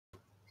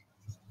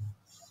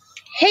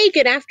Hey,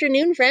 good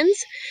afternoon,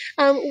 friends.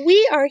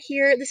 We are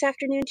here this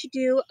afternoon to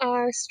do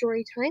our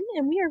story time,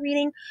 and we are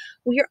reading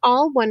We Are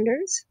All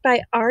Wonders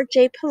by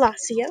R.J.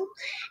 Palacio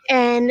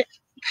and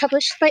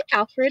published by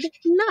Alfred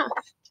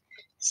Knopf.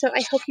 So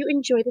I hope you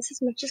enjoy this as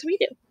much as we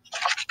do.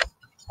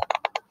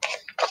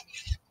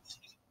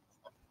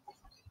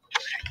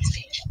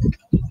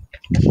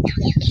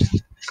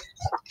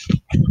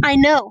 I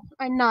know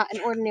I'm not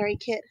an ordinary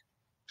kid.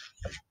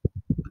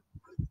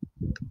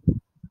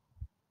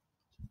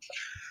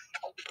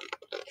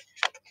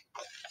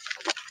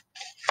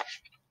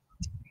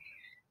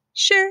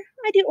 Sure,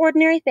 I do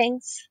ordinary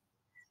things.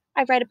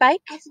 I ride a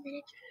bike.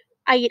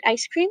 I eat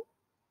ice cream.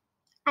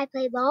 I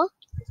play ball.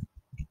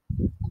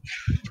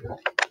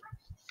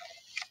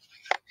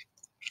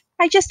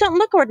 I just don't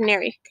look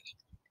ordinary.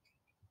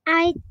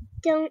 I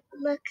don't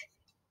look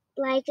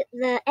like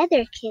the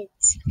other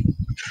kids.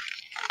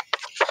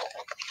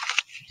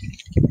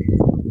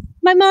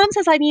 My mom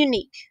says I'm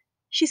unique.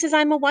 She says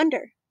I'm a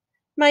wonder.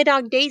 My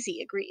dog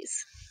Daisy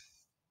agrees.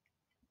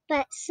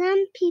 But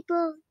some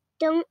people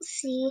don't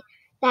see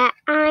that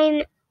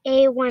I'm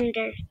a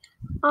wonder.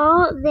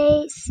 All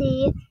they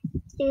see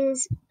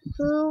is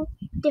how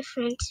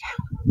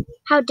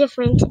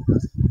different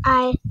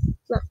I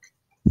look.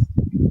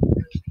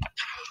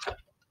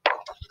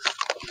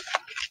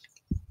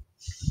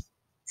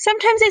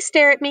 Sometimes they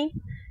stare at me.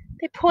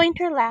 They point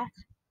or laugh.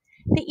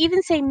 They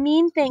even say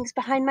mean things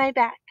behind my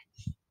back.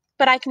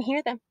 But I can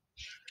hear them.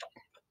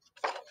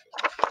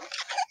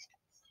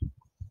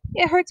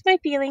 It hurts my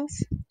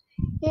feelings.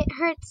 It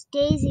hurts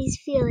Daisy's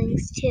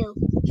feelings too.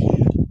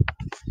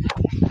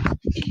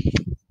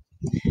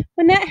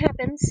 When that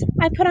happens,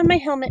 I put on my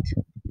helmet.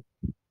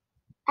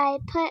 I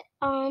put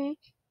on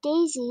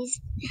Daisy's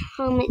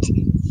helmet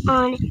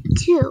on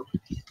too.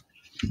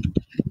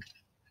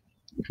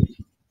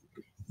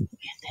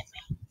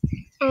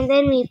 And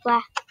then we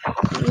blast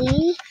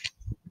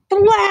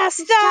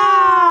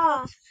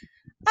off!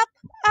 Up,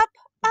 up,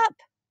 up,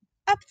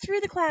 up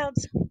through the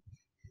clouds.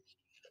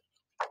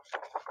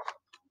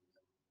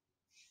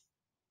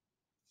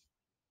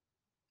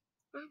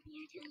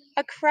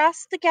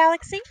 Across the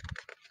galaxy.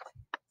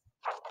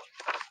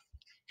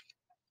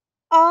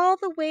 All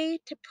the way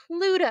to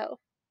Pluto.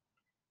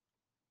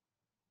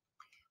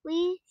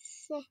 We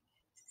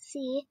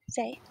say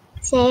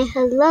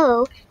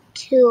hello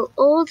to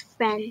old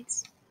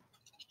friends.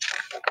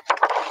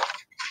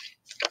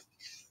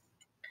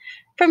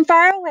 From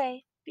far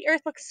away, the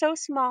Earth looks so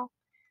small.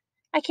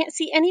 I can't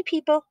see any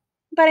people,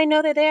 but I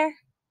know they're there.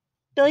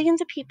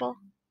 Billions of people.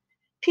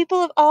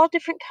 People of all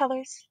different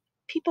colors.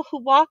 People who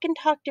walk and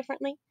talk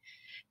differently.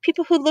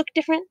 People who look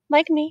different,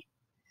 like me.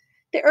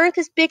 The Earth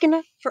is big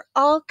enough for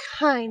all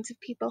kinds of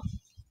people.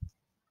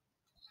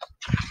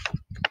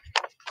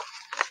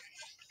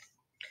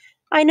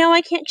 I know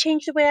I can't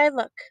change the way I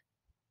look.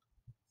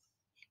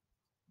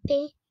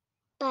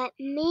 But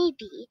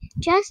maybe,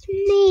 just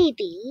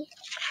maybe,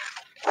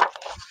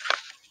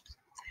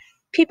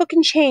 people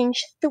can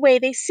change the way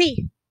they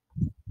see.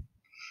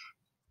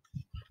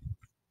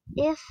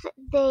 If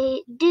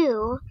they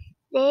do,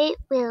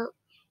 they'll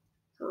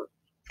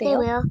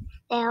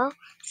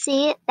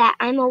see that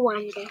I'm a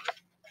wonder.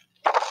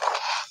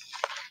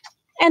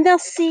 And they'll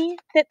see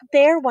that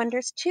they're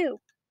wonders too.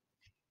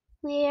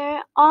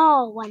 We're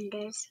all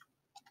wonders.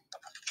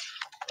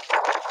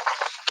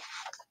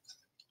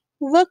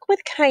 Look with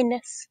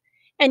kindness,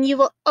 and you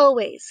will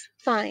always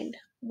find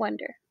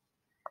wonder.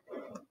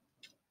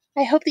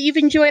 I hope that you've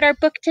enjoyed our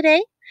book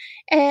today,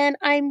 and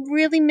I'm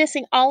really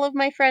missing all of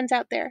my friends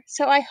out there.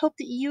 So I hope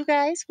that you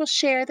guys will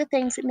share the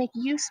things that make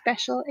you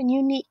special and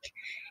unique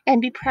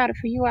and be proud of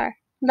who you are.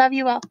 Love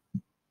you all.